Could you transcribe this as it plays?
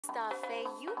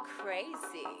Starface, you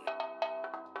crazy.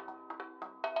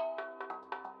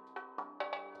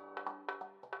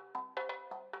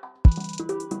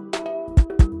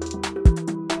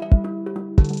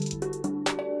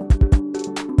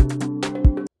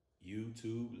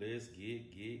 YouTube, let's get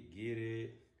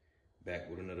it.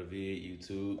 Back with another vid,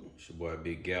 YouTube. It's your boy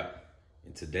Big Gap.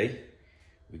 And today,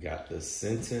 we got the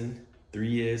Senton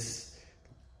 3S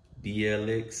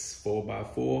BLX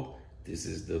 4x4. This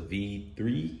is the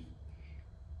V3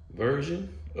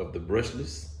 version of the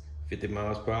brushless 50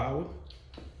 miles per hour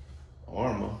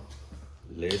Arrma.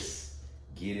 Let's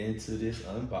get into this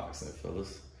unboxing,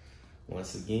 fellas.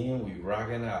 Once again, we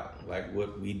rocking out like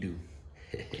what we do.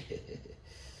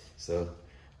 So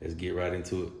let's get right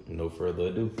into it. No further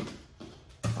ado.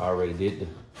 I already did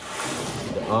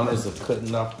the honors of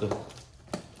cutting off the,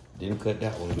 didn't cut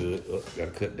that one good. Oh,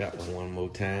 gotta cut that one more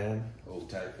time. Hold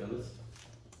tight, fellas.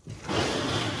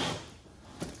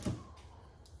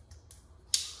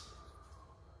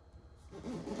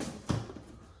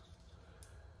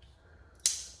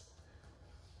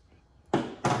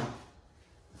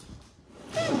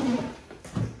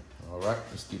 All right,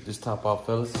 let's get this top off,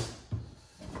 fellas.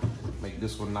 Make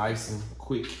this one nice and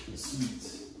quick and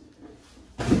sweet.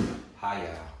 Hi,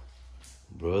 y'all.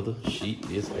 Brother, she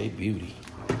is a beauty.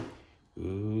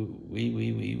 Ooh,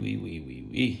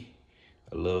 wee.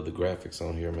 I love the graphics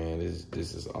on here, man.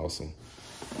 This is awesome.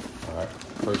 All right,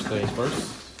 first things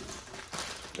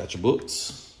first. Got your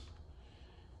books.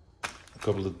 A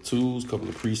couple of tools, couple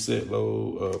of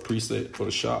preset for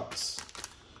the shots.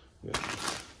 Yeah.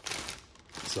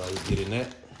 So we get in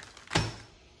that.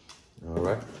 All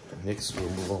right, next we'll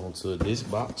move on to this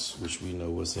box, which we know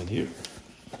what's in here.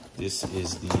 This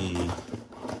is the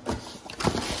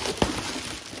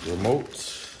remote.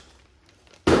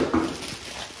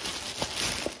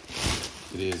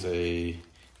 It is a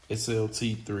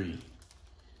SLT3.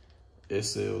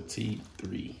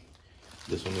 SLT3.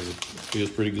 This one feels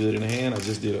pretty good in the hand. I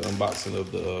just did an unboxing of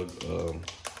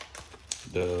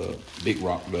the Big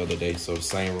Rock the other day, so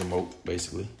same remote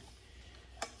basically.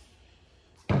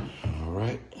 All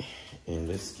right, and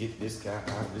let's get this guy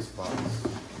out of this box.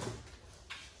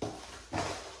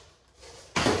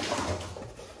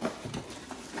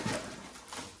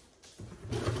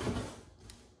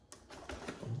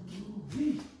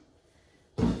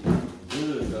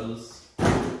 Good, fellas.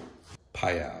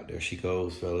 Pie, there she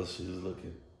goes, fellas. She's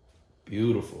looking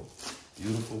beautiful.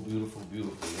 Beautiful.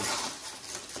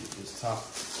 Let's get this top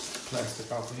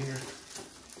plastic off of here.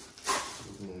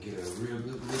 We're gonna get a real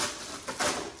good look.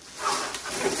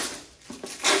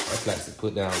 That plastic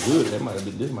put down good.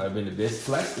 This might have been the best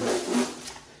plastic.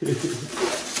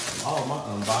 All my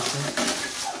unboxing.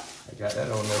 I got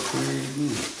that on there pretty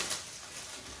good.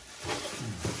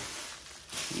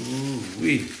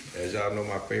 Ooh-wee. As y'all know,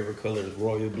 my favorite color is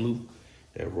royal blue.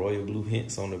 That royal blue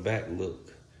hints on the back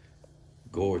look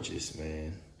gorgeous,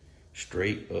 man.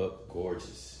 Straight up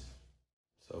gorgeous.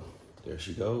 So there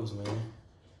she goes, man.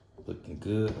 Looking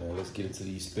good, man. Let's get into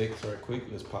these specs right quick.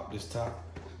 Let's pop this top.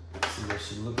 See what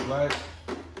she looks like.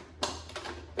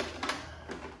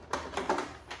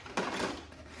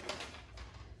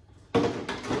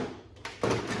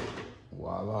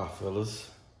 Voila, fellas.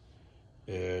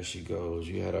 There she goes.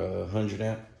 You had a 100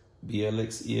 amp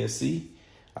BLX ESC.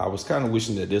 I was kind of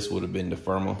wishing that this would have been the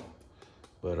firmer,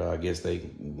 but I guess they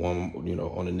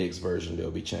on the next version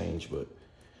they'll be changed. But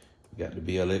we got the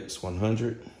BLX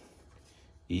 100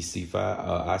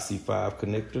 IC5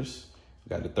 connectors. We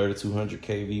got the 3200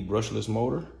 kV brushless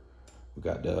motor. We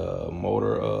got the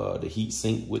motor, the heat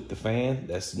sink with the fan.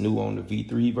 That's new on the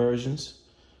V3 versions.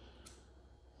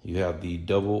 You have the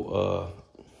double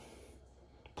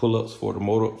pull-ups for the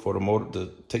motor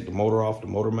to take the motor off, the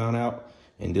motor mount out.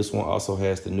 And this one also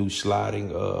has the new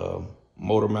sliding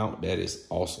motor mount. That is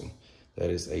awesome. That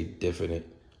is a definite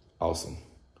awesome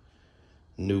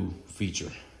new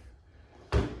feature.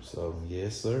 So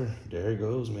yes, sir. There it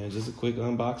goes, man. Just a quick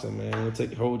unboxing, man.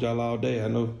 It'll hold y'all all day. I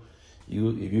know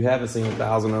if you haven't seen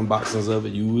 1,000 unboxings of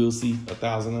it, you will see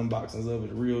 1,000 unboxings of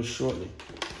it real shortly.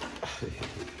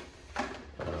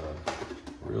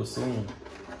 Real soon.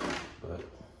 But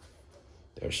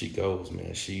there she goes,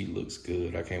 man. She looks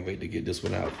good. I can't wait to get this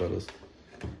one out, fellas.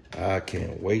 I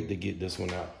can't wait to get this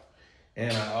one out.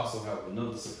 And I also have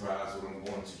another surprise what I'm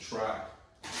going to try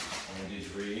on this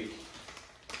rig.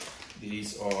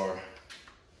 These are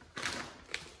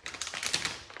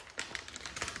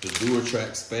the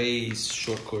Duratrack Phase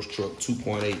Short Course Truck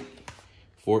 2.8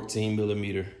 14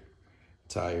 millimeter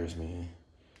tires, man.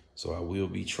 So I will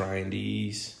be trying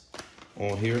these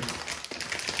on here.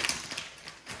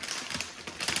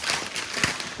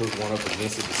 put one up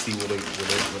against it to see what they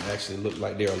would actually look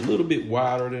like. They're a little bit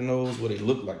wider than those. What they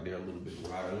look like, they're a little bit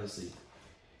wider. Let's see.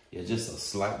 Yeah, just a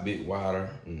slight bit wider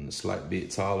and a slight bit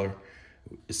taller.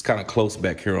 It's kind of close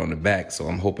back here on the back, so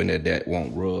I'm hoping that that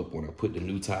won't rub when I put the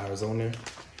new tires on there.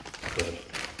 But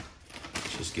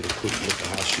let's just get a quick look at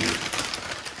how she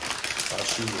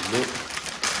would look.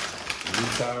 New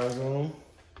tires on.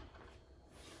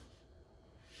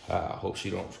 I hope she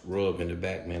don't rub in the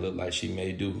back, man. Look like she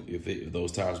may do if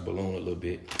those tires balloon a little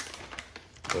bit.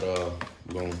 But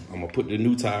I'm gonna put the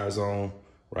new tires on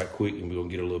right quick, and we're gonna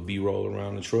get a little B-roll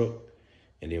around the truck,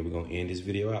 and then we're gonna end this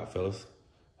video out, fellas.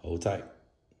 Hold tight.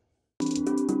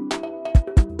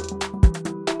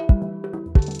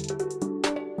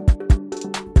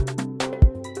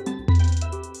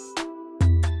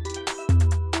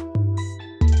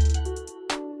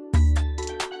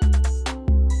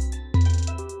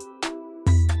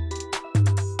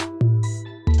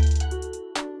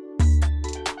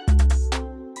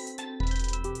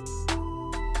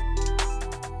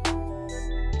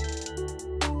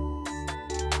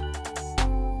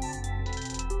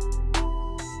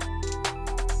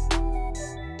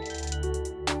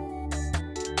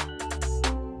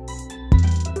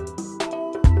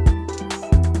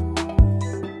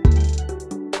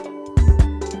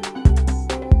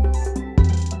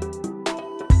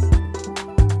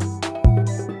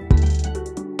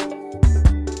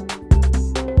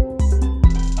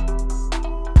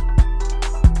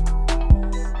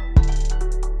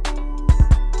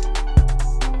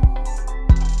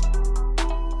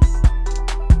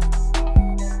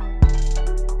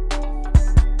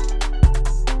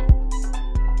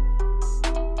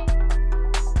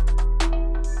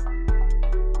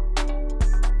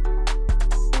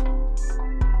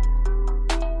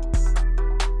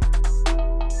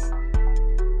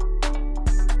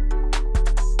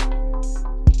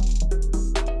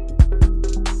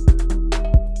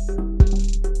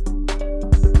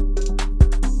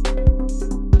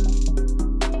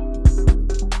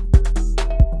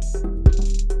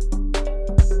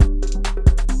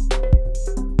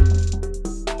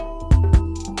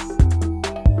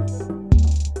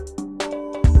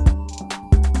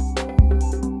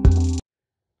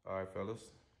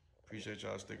 Fellas, appreciate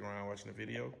y'all sticking around watching the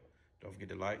video. Don't forget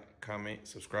to like, comment,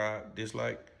 subscribe,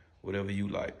 dislike, whatever you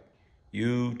like.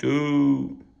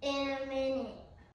 YouTube. In a minute.